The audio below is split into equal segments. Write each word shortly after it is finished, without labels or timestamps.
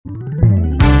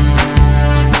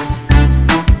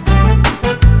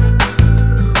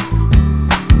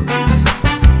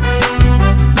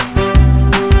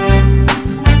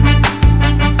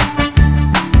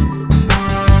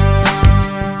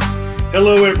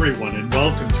everyone, and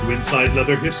welcome to Inside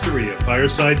Leather History, a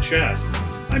Fireside Chat.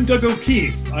 I'm Doug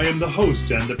O'Keefe. I am the host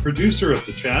and the producer of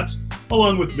the chats,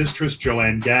 along with Mistress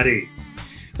Joanne Gaddy.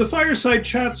 The Fireside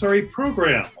Chats are a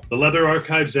program of the Leather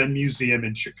Archives and Museum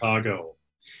in Chicago.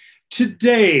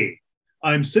 Today,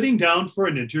 I'm sitting down for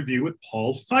an interview with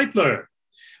Paul Feitler.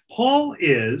 Paul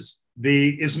is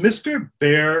Mr.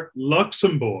 Bear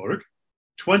Luxembourg,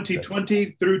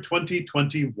 2020 through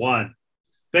 2021.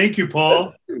 Thank you,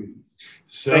 Paul.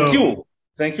 Thank you.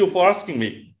 Thank you for asking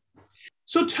me.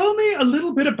 So tell me a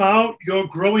little bit about your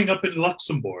growing up in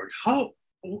Luxembourg.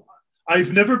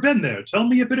 I've never been there. Tell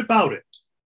me a bit about it.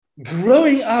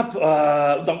 Growing up,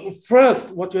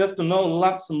 first, what you have to know,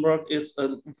 Luxembourg is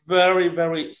a very,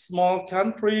 very small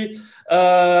country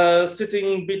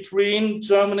sitting between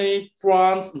Germany,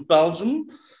 France, and Belgium.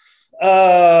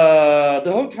 The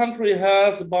whole country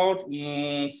has about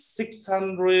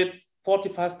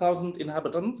 645,000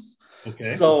 inhabitants.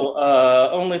 Okay. So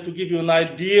only to give you an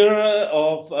idea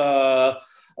of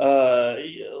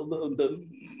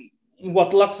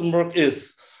what Luxembourg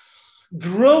is.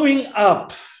 Growing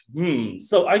up,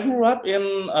 so I grew up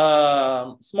in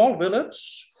a small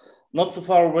village, not so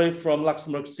far away from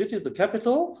Luxembourg City, the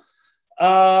capital.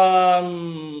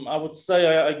 I would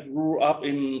say I grew up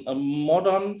in a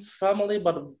modern family,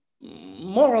 but a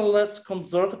more or less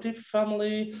conservative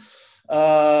family,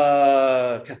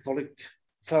 Catholic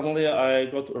family. I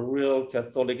got a real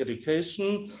Catholic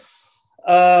education.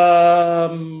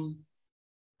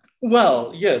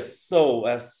 Well, yes, so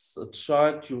as a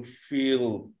child, you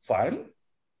feel fine.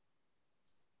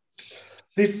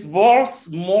 This was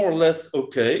more or less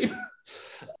okay.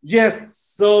 Yes,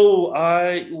 so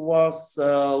I was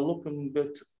looking a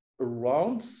bit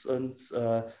around and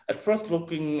at first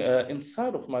looking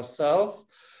inside of myself.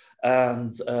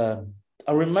 And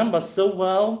I remember so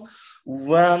well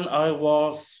when I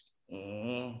was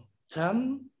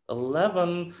 10,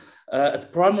 11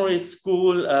 at primary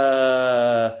school.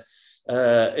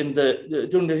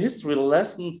 During the history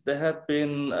lessons, there had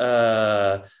been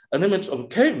an image of a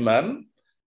caveman.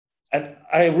 And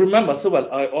I remember so well,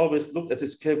 I always looked at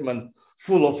this caveman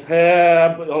full of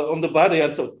hair on the body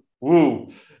and so,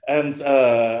 woo. And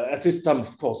at this time,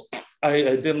 of course,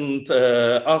 I didn't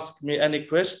ask me any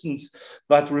questions,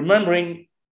 but remembering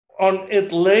on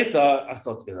it later, I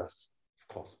thought, yeah, of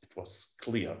course, it was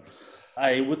clear.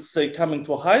 I would say coming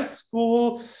to high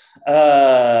school,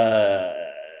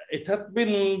 it had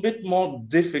been a bit more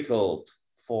difficult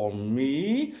for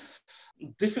me.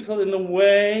 Difficult in a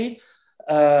way.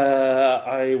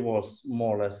 I was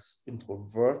more or less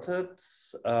introverted.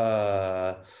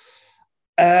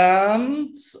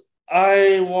 And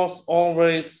I was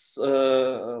always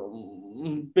a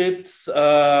bit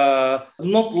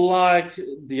not like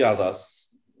the others.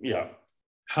 Yeah.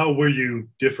 How were you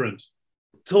different?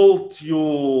 Told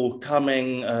you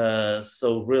coming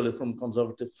so really from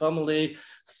conservative family,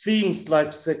 themes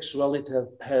like sexuality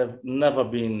have never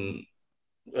been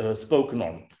spoken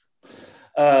on.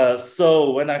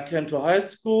 So when I came to high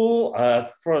school, I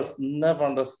at first never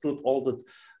understood all the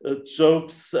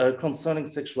jokes concerning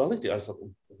sexuality. I thought,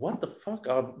 what the fuck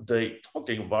are they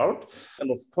talking about?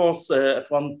 And of course, at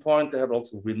one point, there had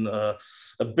also been a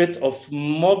bit of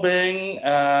mobbing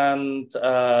and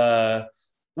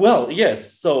well,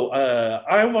 yes. So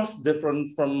I was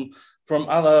different from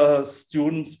other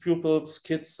students, pupils,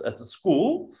 kids at the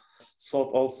school.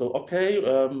 Thought also, okay,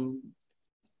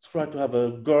 try to have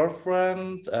a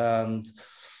girlfriend, and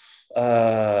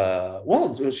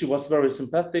well, she was very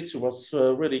sympathetic. She was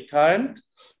really kind,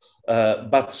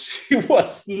 but she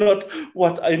was not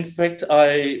what, in fact,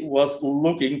 I was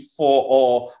looking for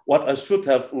or what I should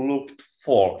have looked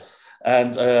for.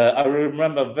 And I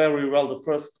remember very well the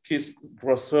first kiss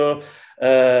was her.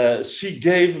 She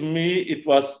gave me, it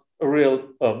was a real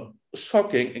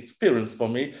shocking experience for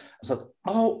me. I thought,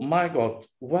 oh my God,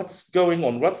 what's going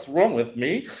on? What's wrong with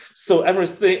me? So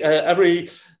everything, every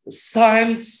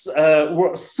signs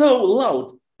were so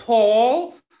loud.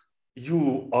 Paul,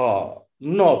 you are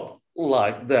not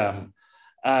like them.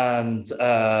 And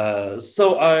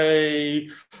so I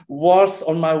was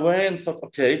on my way and thought,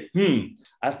 okay,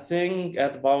 I think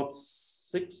at about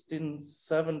 16,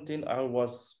 17, I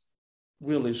was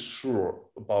really sure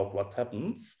about what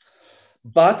happens.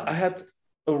 But I had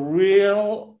a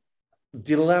real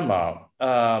dilemma.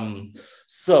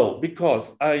 So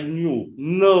because I knew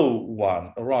no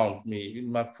one around me,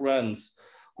 my friends,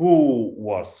 who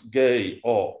was gay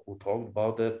or who talked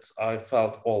about it, I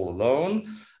felt all alone.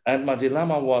 And my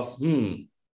dilemma was,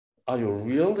 are you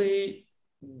really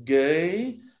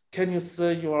gay? Can you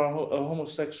say you are a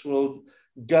homosexual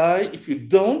guy if you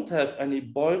don't have any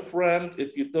boyfriend,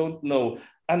 if you don't know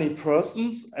any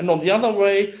persons. And on the other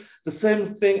way, the same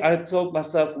thing I told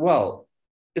myself, well,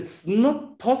 it's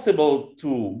not possible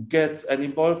to get any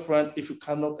boyfriend if you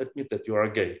cannot admit that you are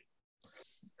gay.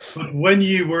 But when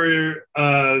you were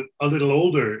a little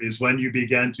older is when you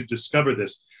began to discover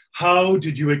this. How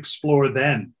did you explore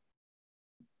then?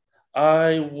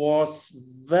 I was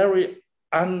very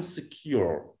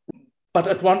insecure. But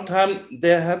at one time,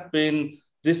 there had been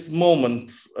this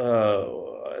moment,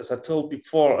 as I told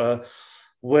before,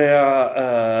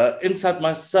 where inside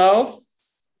myself,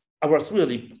 I was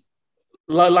really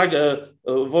like a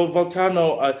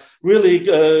volcano,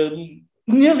 really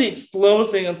nearly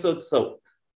exploding. And so,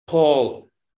 Paul,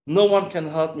 no one can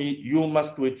help me. You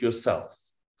must do it yourself.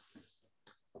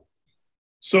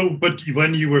 So, but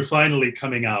when you were finally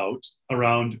coming out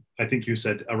around, I think you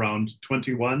said around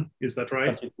 21, is that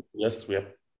right? Yes, we are.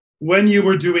 When you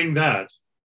were doing that,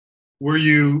 were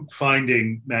you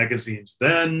finding magazines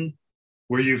then?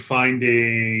 Were you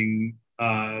finding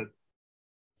the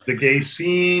gay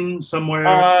scene somewhere?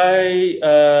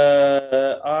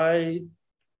 I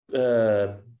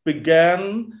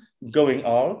began going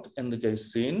out in the gay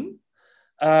scene,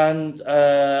 and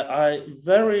I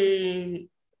very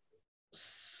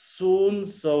soon,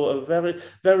 so very,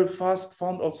 very fast,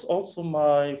 found also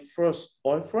my first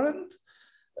boyfriend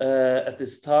at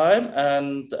this time.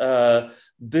 And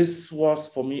this was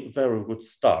for me a very good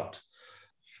start.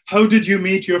 How did you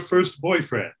meet your first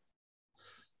boyfriend?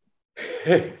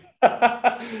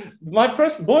 My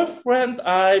first boyfriend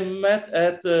I met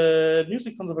at the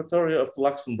Music Conservatory of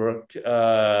Luxembourg.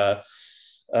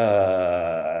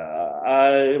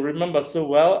 I remember so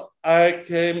well. I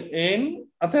came in,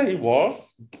 and there he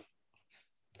was,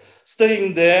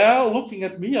 staying there, looking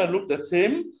at me. I looked at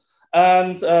him,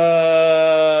 and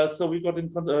so we got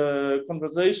in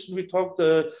conversation. We talked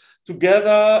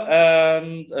together,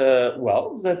 and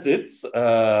well, that's it.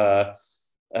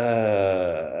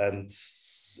 And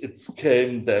it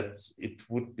came that it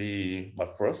would be my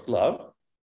first love.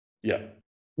 Yeah.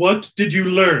 What did you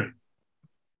learn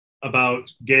about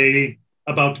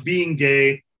being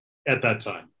gay at that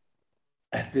time?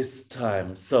 At this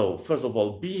time, so first of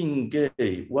all, being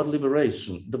gay, what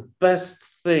liberation! The best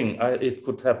thing it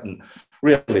could happen,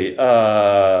 really.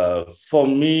 For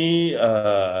me,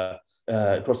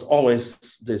 it was always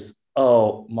this.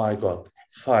 Oh my God!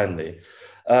 Finally,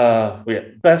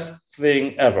 best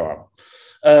thing ever.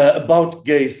 About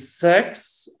gay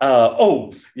sex.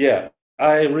 Oh yeah,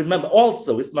 I remember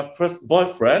also with my first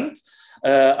boyfriend.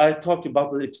 I talked about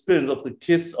the experience of the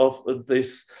kiss of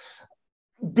this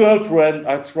girlfriend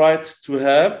I tried to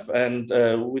have, and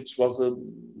which was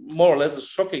more or less a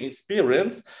shocking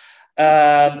experience.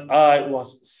 And I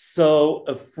was so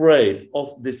afraid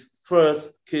of this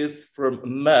first kiss from a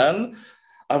man.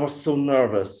 I was so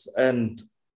nervous. And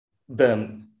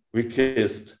then we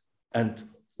kissed, and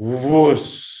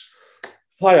whoosh,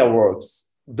 fireworks,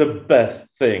 the best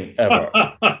thing ever.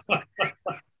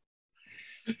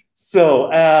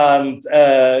 So, and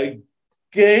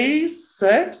gay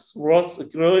sex was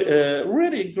a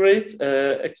really great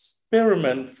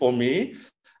experiment for me.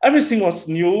 Everything was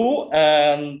new,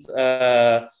 and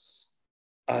as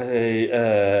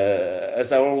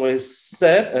I always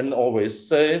said and always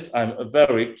says, I'm a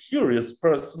very curious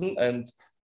person, and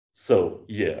so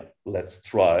yeah, let's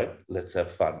try, let's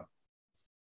have fun.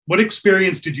 What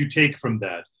experience did you take from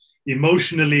that?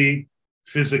 Emotionally,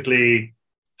 physically,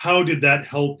 how did that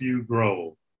help you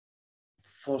grow?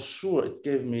 For sure, it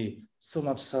gave me so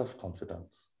much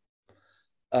self-confidence.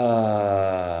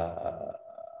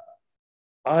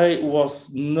 I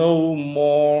was no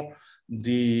more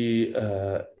the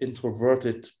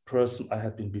introverted person I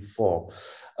had been before.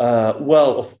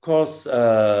 Well, of course,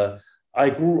 I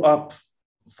grew up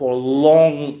for a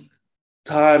long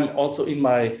time also in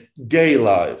my gay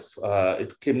life.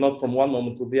 It came not from one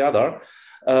moment to the other,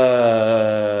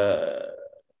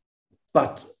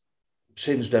 but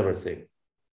changed everything.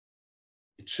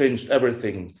 It changed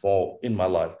everything for my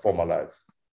life.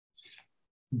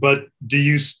 But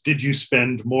did you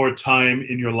spend more time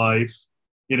in your life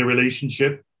in a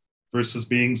relationship versus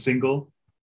being single?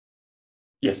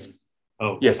 Yes.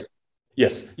 Oh. Yes.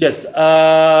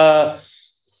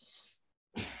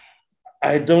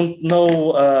 I don't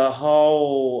know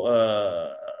how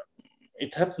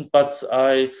it happened, but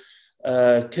I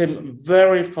came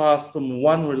very fast from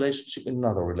one relationship in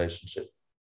another relationship.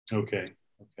 Okay.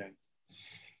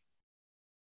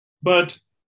 But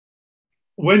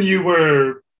when you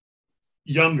were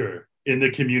younger in the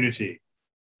community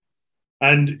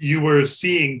and you were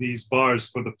seeing these bars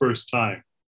for the first time,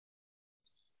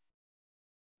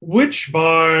 Which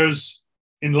bars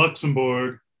in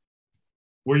Luxembourg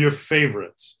were your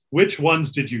favorites? Which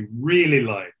ones did you really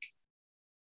like?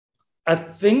 I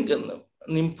think an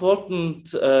important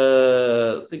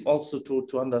thing also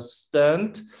to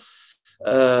understand,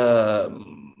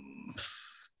 10,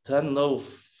 no,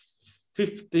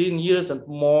 15 years and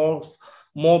more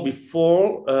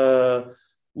before,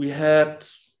 we had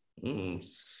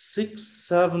 6,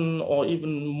 7, or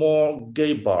even more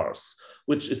gay bars,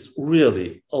 which is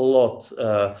really a lot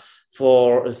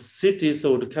for a city.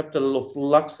 So the capital of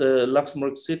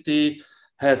Luxembourg City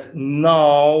has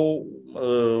now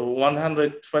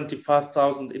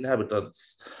 125,000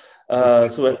 inhabitants.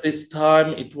 So at this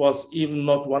time, it was even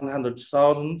not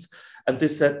 100,000. And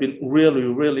this had been really,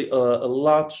 really a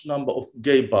large number of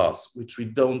gay bars, which we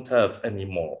don't have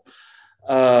anymore.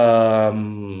 I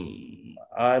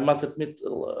must admit,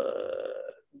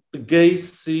 the gay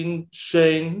scene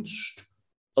changed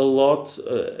a lot,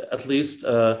 at least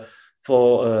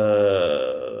for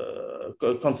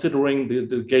considering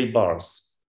the gay bars.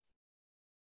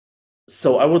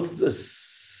 So I would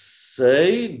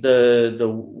say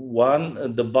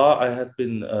the bar I had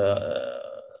been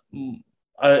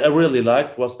I really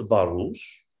liked was the Bar Rouge,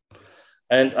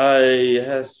 and I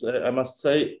must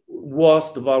say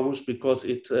was the Bar Rouge because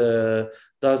it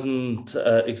doesn't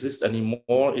exist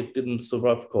anymore. It didn't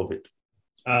survive COVID.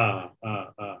 Yeah.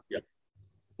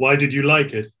 Why did you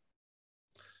like it?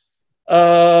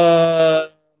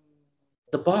 The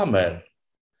barman.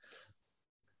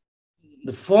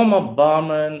 The former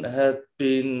barman had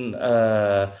been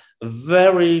a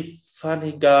very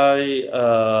funny guy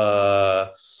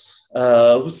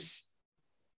who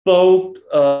spoke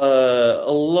a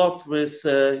lot with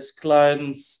his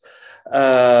clients.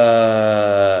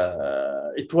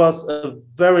 It was a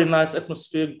very nice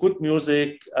atmosphere, good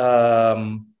music.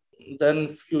 Then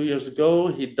a few years ago,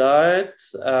 he died,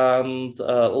 and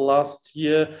last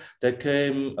year there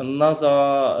came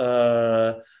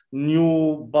another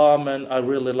new barman I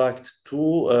really liked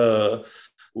too,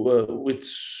 with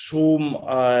whom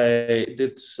I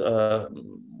did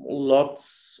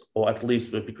lots, or at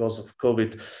least because of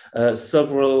COVID,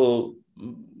 several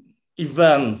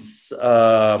events.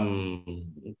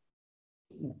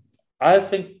 I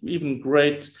think even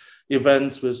great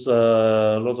events with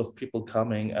a lot of people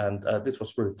coming, and this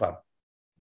was really fun.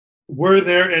 Were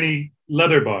there any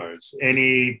leather bars,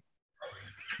 any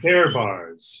hair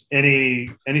bars,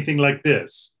 anything like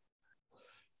this?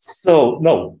 So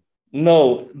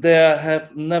no, there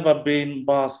have never been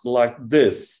bars like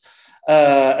this.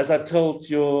 As I told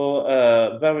you,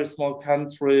 a very small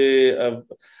country, a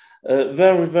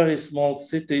very, very small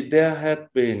city, there had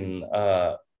been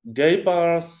gay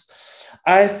bars.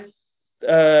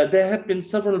 There had been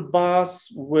several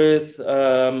bars with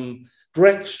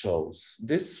drag shows.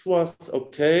 This was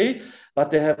okay,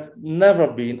 but there have never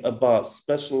been a bar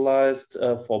specialized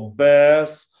for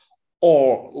bears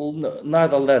or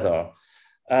neither leather.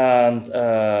 And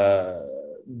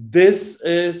this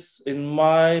is, in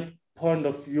my point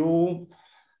of view,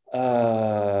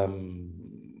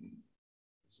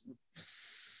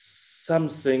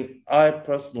 something I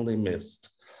personally missed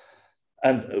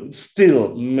and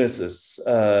still misses.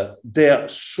 There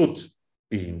should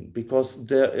be, because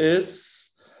there is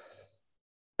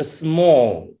a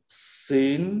small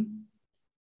scene,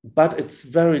 but it's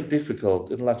very difficult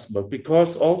in Luxembourg,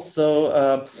 because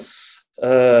also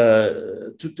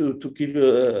to give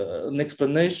you an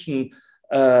explanation,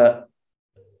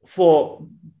 for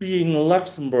being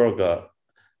Luxembourger,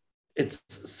 it's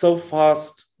so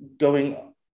fast going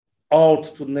out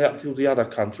to the other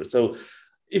country. So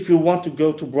if you want to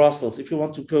go to Brussels, if you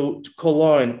want to go to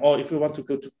Cologne, or if you want to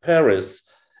go to Paris,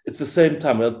 it's the same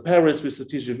time. Paris with the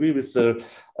TGV, with the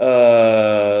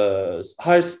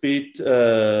high-speed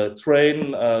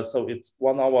train, so it's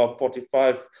 1 hour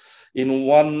 45. In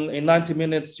 90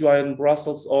 minutes, you are in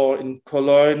Brussels or in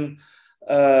Cologne.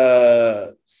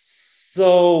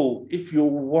 So if you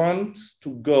want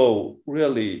to go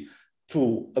really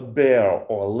to a bear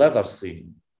or a leather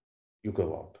scene, you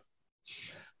go out.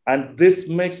 And this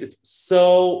makes it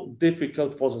so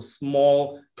difficult for the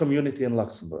small community in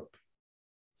Luxembourg.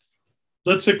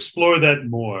 Let's explore that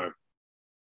more.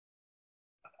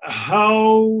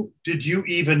 How did you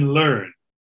even learn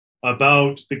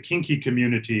about the kinky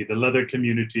community, the leather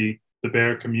community, the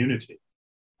bear community?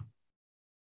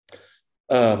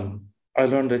 I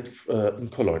learned it in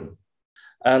Cologne.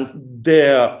 And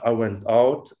there I went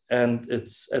out, and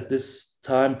it's at this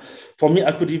time, for me,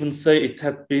 I could even say it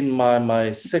had been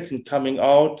my second coming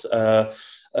out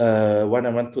when I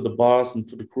went to the bars and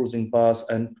to the cruising bars,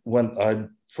 and when I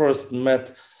first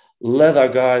met leather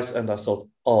guys, and I thought,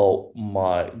 oh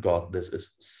my God, this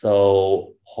is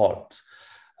so hot.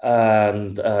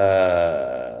 And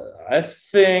I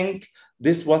think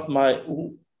this was my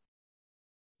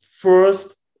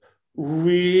first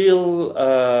real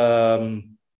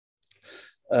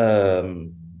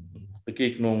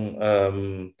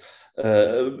Begegnung,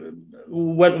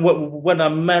 when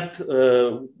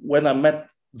I met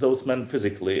those men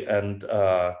physically, and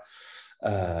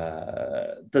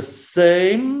the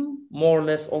same more or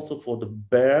less also for the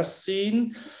bear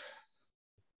scene.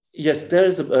 Yes, there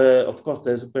is of course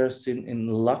there's a bear scene in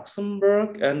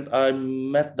Luxembourg, and I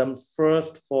met them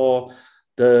first for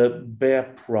the Bear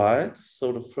Pride.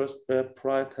 So the first Bear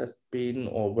Pride has been,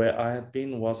 or where I had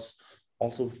been, was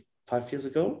also 5 years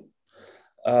ago.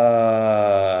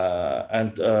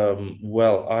 And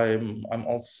well, I'm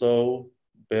also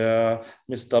Bear,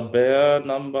 Mr. Bear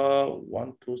number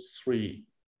 1, 2, 3,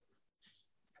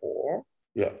 4.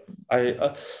 Yeah,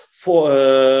 I for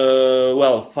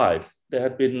well, 5. There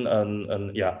had been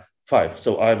yeah, 5.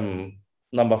 So I'm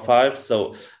number 5.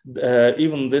 So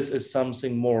even this is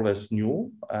something more or less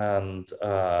new, and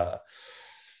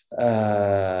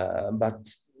but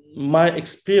my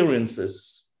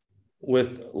experiences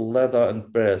with leather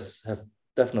and bears have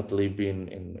definitely been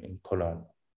in Cologne.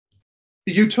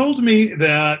 You told me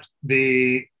that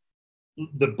the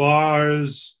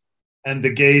bars and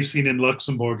the gay scene in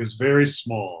Luxembourg is very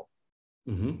small.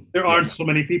 Mm-hmm. There aren't so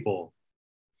many people.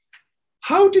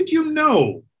 How did you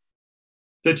know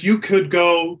that you could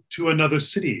go to another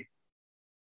city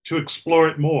to explore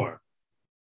it more?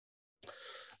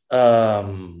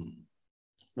 Well,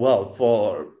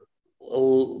 for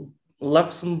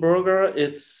Luxembourger,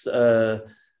 it's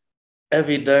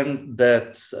evident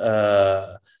that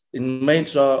in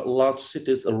major large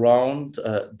cities around,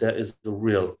 there is a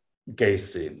real gay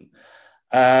scene.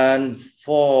 And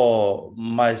for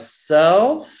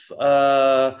myself,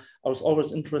 I was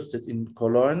always interested in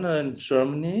Cologne in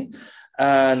Germany,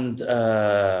 and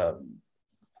I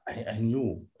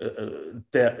knew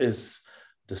there is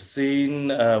the scene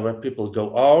where people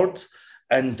go out,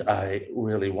 and I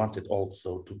really wanted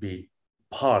also to be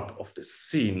part of the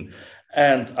scene.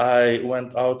 And I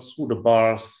went out through the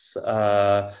bars,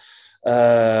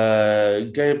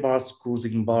 gay bars,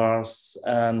 cruising bars,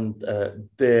 and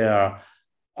there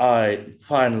I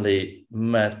finally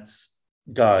met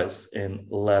guys in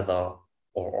leather,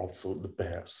 or also the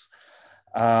bears.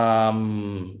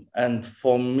 And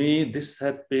for me, this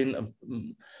had been a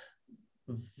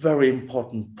very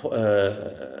important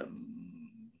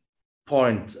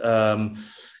point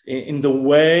in the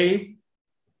way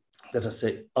that I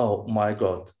say, oh my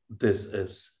God, this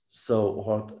is so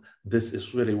hot. This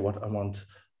is really what I want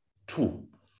too.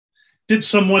 Did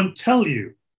someone tell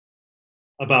you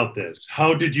about this?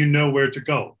 How did you know where to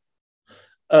go?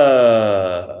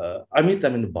 I meet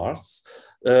them in the bars,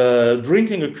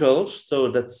 drinking a Kölsch, so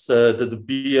that's the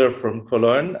beer from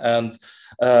Cologne, and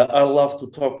I love to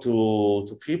talk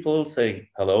to people, saying,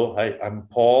 hello, hi, I'm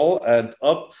Paul, and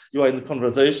up, you are in the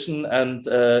conversation, and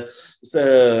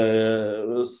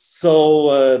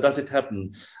so does it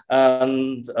happen.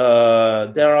 And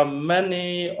there are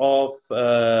many of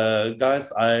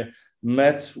guys I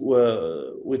met,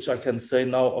 which I can say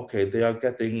now, okay, they are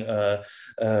getting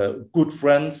good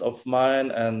friends of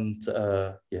mine, and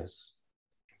yes.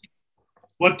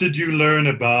 What did you learn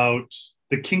about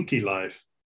the kinky life?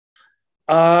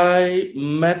 I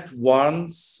met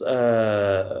once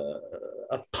a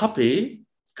puppy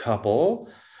couple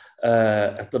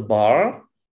at the bar.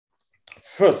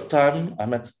 First time I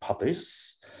met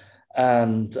puppies.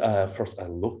 And first I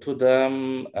looked to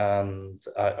them and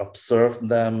I observed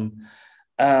them,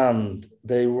 and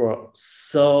they were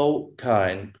so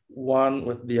kind, one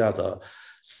with the other.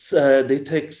 So they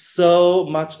take so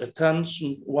much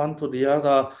attention one to the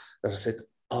other that I said,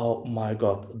 oh my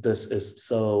God, this is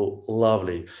so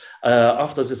lovely.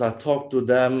 After this, I talked to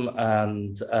them,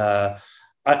 and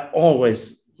I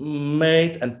always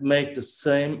made and make the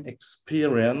same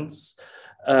experience.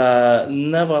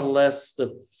 Nevertheless,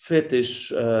 the fetish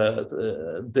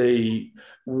they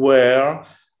wear,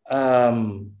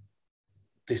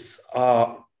 these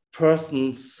are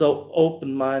persons so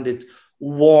open-minded,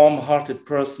 warm-hearted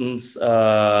persons,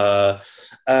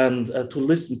 and to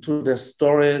listen to their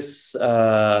stories,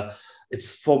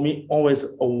 it's for me always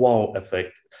a wow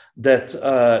effect. That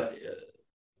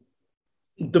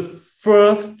the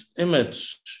first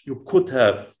image you could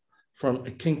have from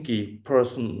a kinky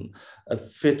person, a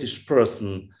fetish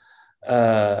person,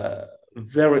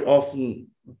 very often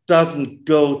doesn't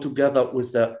go together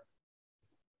with their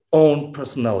own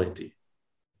personality.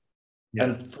 Yeah.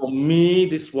 And for me,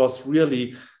 this was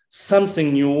really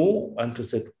something new, and to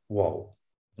say, wow,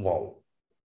 wow.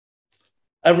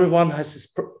 Everyone has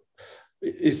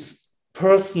his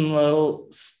personal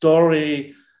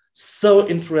story, so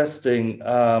interesting.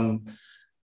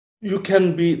 You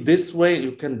can be this way,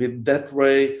 you can be that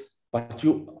way, but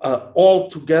you are all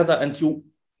together, and you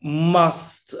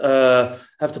must have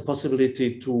the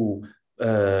possibility to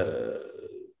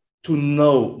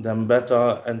know them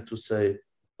better and to say,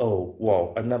 oh,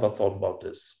 wow, I never thought about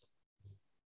this.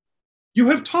 You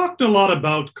have talked a lot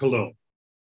about Cologne,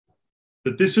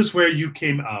 that this is where you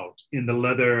came out in the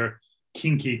leather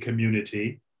kinky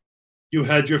community. You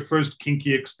had your first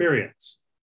kinky experience.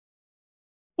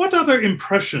 What other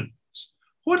impressions,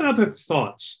 what other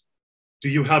thoughts do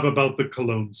you have about the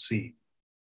Cologne scene?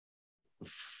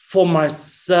 For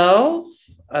myself,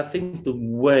 I think the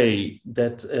way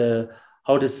that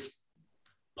how it is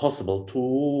possible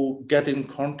to get in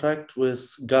contact with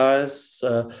guys,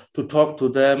 to talk to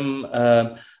them,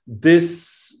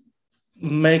 this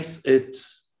makes it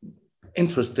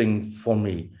interesting for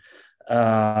me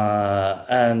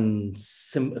and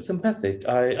sympathetic.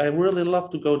 I really love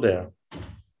to go there.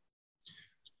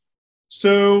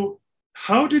 So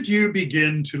how did you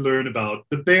begin to learn about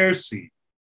the bear scene?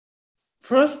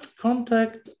 First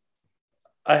contact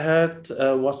I had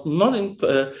was not in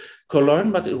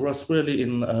Cologne, but it was really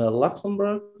in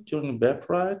Luxembourg during Bear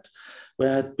Pride,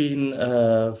 where I had been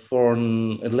for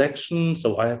an election.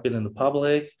 So I had been in the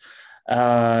public,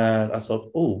 and I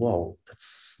thought, oh wow,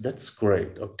 that's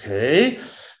great. Okay,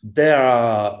 there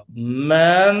are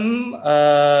men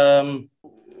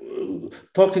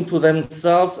talking to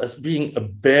themselves as being a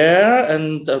bear,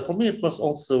 and for me it was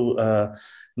also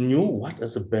new. What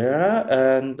is a bear?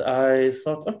 And I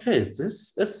thought, okay,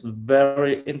 this is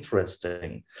very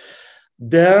interesting.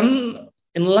 Then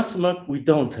in Luxembourg, we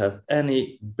don't have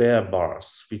any bear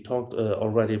bars. We talked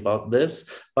already about this,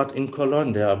 but in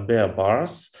Cologne, there are bear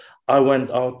bars. I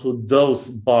went out to those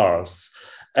bars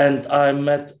and I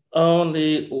met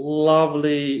only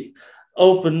lovely,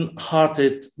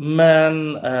 open-hearted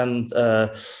men. And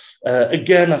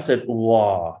again, I said,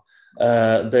 wow,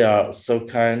 they are so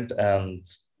kind and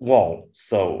wow.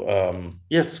 So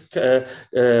yes,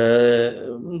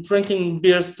 drinking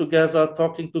beers together,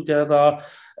 talking together,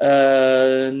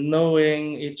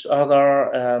 knowing each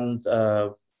other, and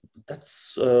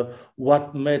that's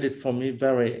what made it for me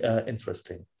very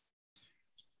interesting.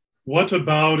 What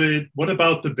about it? What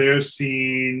about the bear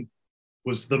scene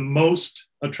was the most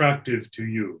attractive to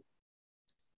you?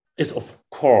 Is of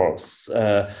course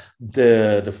the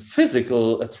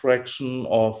physical attraction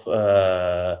of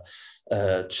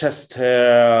chest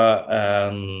hair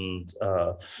and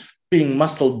being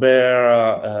muscle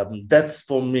bear. That's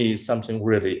for me something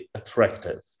really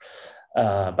attractive.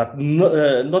 But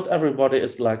not everybody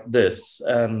is like this,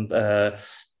 and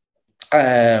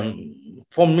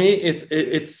for me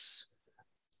it's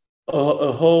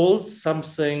a whole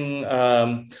something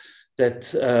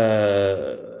that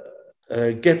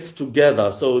gets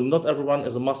together. So not everyone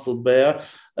is a muscle bear,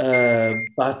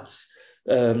 but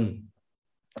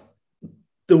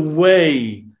the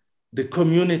way the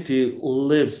community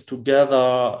lives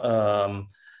together,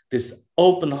 this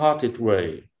open-hearted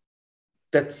way,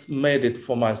 that's made it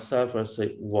for myself. I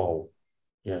say, wow,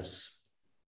 yes,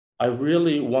 I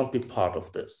really want to be part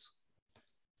of this.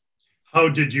 How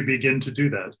did you begin to do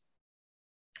that?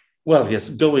 Well, yes,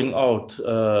 going out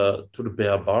to the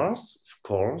bear bars, of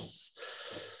course,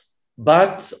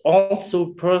 but also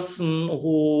a person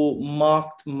who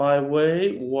marked my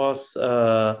way was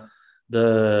the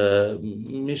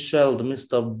Michel, the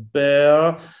Mr.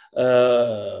 Bear,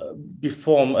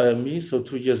 before me, so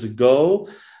 2 years ago,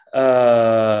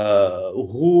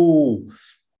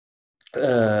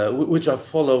 which I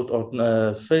followed on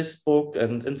Facebook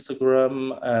and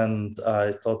Instagram, and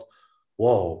I thought,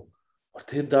 wow, what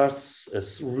he does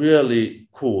is really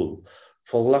cool.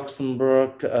 For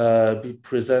Luxembourg, be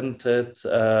presented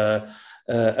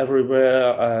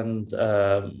everywhere, and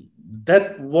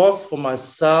that was for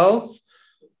myself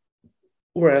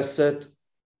where I said,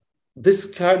 this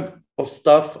kind of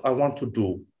stuff I want to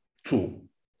do too.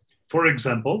 For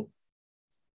example?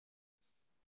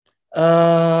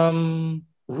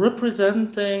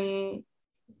 Representing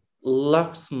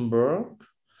Luxembourg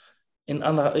in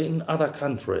other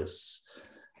countries,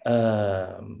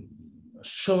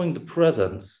 showing the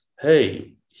presence,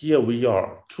 hey, here we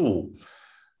are too,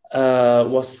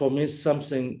 was for me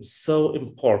something so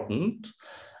important.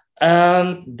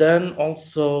 And then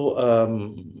also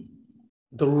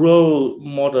the role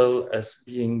model as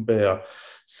being bear.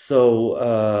 So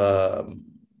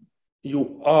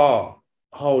you are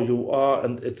how you are,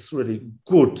 and it's really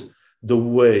good the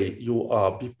way you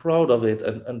are. Be proud of it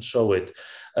and show it.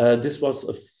 This was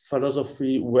a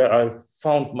philosophy where I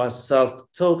found myself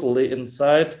totally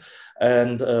inside,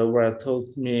 and where I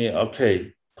told me,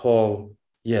 okay, Paul,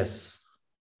 yes,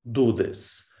 do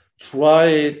this. Try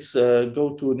it,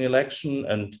 go to an election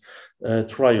and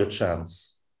try your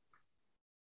chance.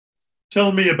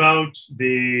 Tell me about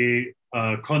the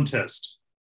contest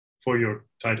for your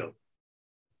title.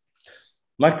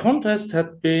 My contest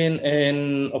had been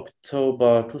in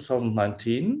October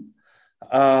 2019.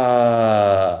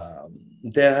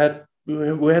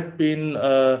 We had been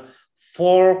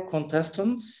 4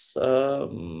 contestants,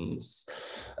 and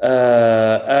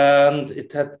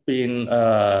it had been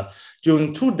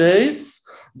during 2 days.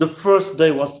 The first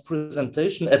day was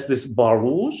presentation at this Bar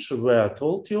Rouge, where I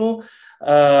told you,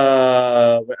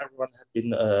 where everyone had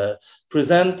been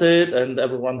presented and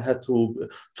everyone had to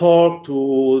talk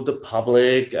to the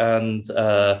public and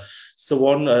so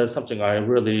on, something I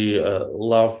really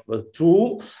love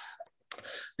too.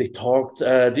 They talked,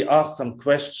 they asked some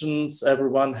questions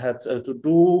everyone had to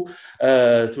do,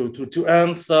 to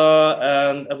answer,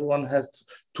 and everyone has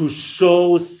to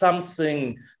show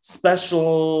something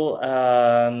special.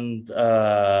 And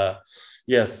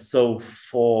yes, so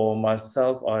for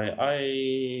myself,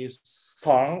 I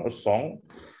sang a song.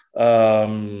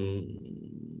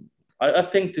 I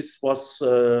think this was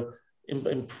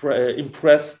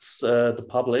impressed the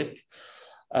public.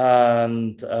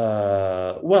 And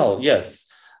well, yes,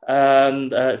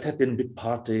 and it had been a big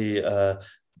party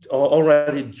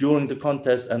already during the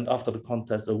contest and after the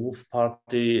contest, a wolf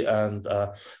party, and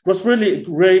it was really a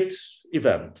great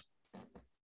event.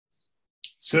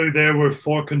 So there were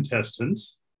 4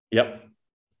 contestants. Yep.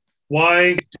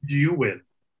 Why did you win?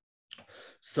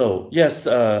 So yes,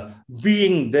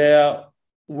 being there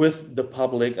with the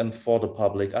public and for the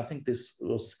public, I think this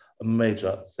was a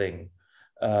major thing.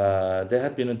 There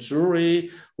had been a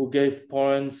jury who gave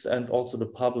points, and also the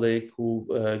public who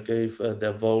gave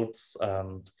their votes.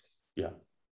 And yeah.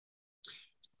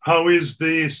 How is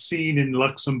the scene in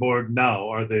Luxembourg now?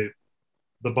 Are the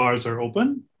bars are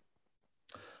open?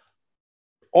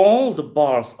 All the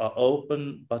bars are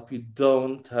open, but we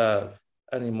don't have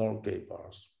any more gay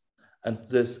bars, and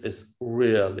this is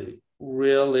really,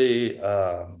 really.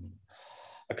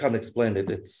 I can't explain it.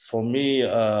 It's for me,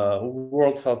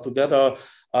 world fell together.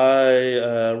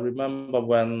 I remember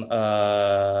when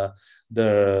the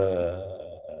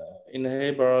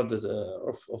inhaber of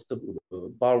the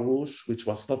Bar Rouge, which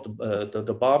was not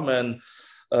the barman,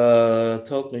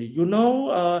 told me, you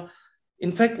know,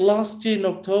 in fact, last year in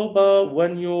October,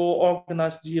 when you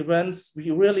organized the events, we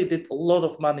really did a lot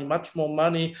of money, much more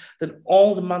money than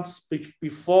all the months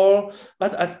before.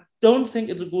 But I don't think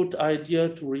it's a good idea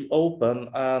to reopen.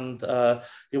 And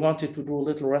he wanted to do a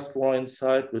little restaurant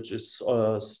inside, which is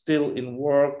still in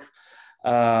work.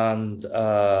 And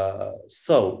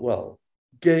so, well,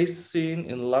 gay scene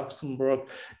in Luxembourg,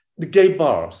 the gay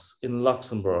bars in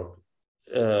Luxembourg,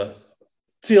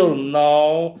 till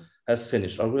now has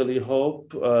finished. I really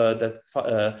hope that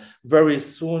very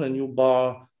soon a new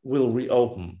bar will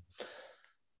reopen.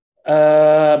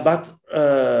 But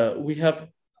we have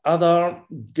other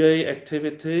gay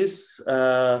activities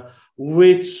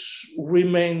which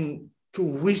remain to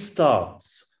restart,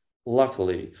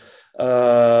 luckily.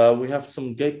 We have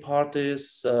some gay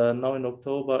parties. Now in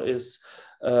October is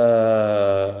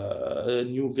a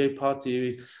new gay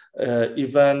party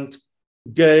event.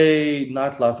 Gay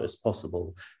nightlife is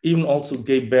possible. Even also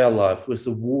gay bear life with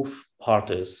the wolf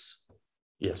parties.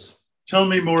 Yes. Tell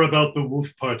me more about the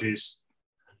wolf parties.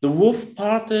 The wolf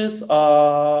parties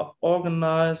are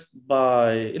organized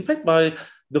by, in fact, by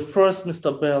the first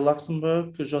Mr. Bear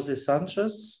Luxembourg, José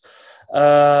Sanchez,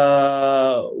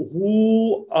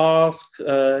 who asked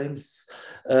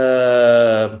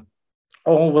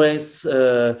always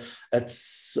at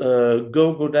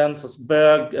go-go dancers,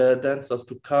 bear dancers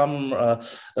to come,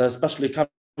 especially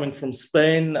coming from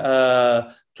Spain to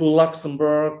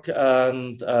Luxembourg.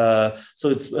 And so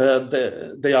it's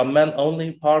they are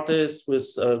men-only parties with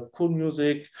cool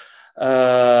music.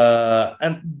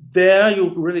 And there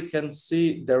you really can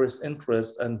see there is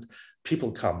interest and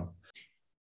people come.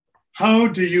 How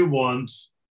do you want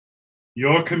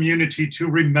your community to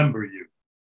remember you?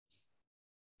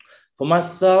 For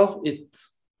myself, it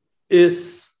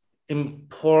is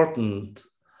important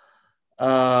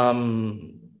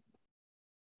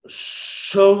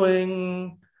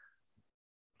showing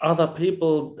other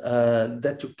people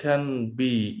that you can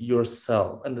be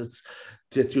yourself, and it's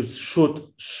that you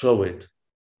should show it.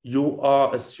 You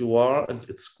are as you are, and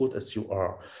it's good as you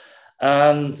are.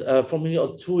 And for me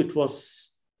too, it was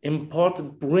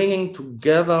important bringing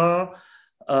together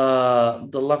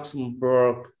the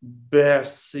Luxembourg bear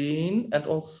scene and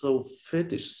also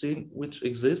fetish scene, which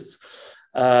exists.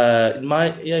 In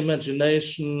my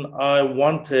imagination, I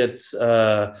wanted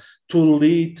to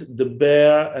lead the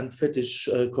bear and fetish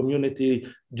community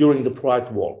during the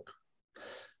Pride Walk.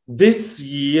 This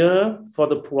year, for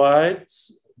the Pride,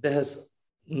 there has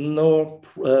no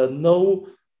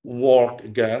walk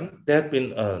again. There had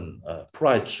been a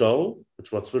Pride show,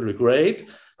 which was really great,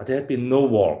 but there had been no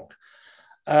walk.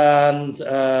 And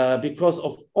because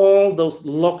of all those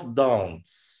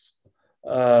lockdowns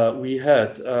we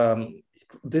had,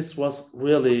 this was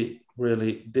really,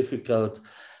 really difficult.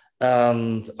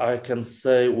 And I can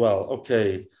say, well,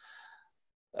 okay,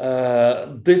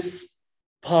 this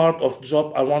part of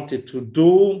job I wanted to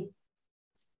do,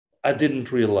 I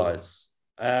didn't realize.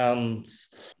 And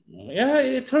yeah,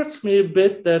 it hurts me a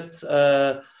bit that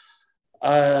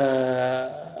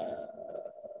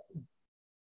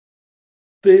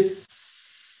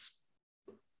this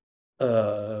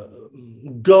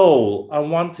goal I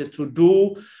wanted to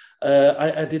do,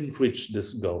 I didn't reach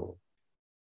this goal.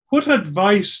 What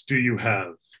advice do you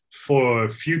have for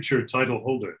future title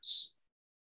holders?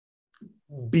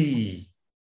 Be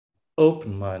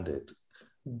open-minded.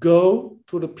 Go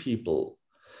to the people.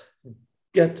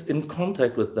 Get in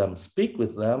contact with them. Speak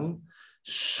with them.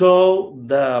 Show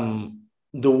them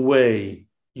the way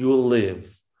you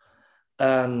live.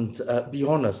 And be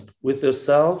honest with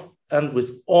yourself and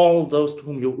with all those to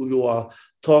whom you are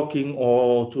talking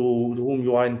or to whom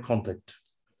you are in contact.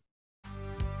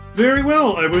 Very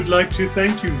well. I would like to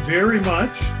thank you very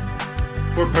much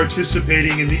for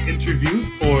participating in the interview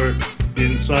for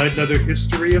Inside Leather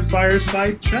History of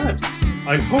Fireside Chat.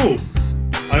 I hope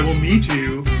I will meet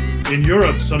you in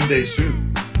Europe someday soon.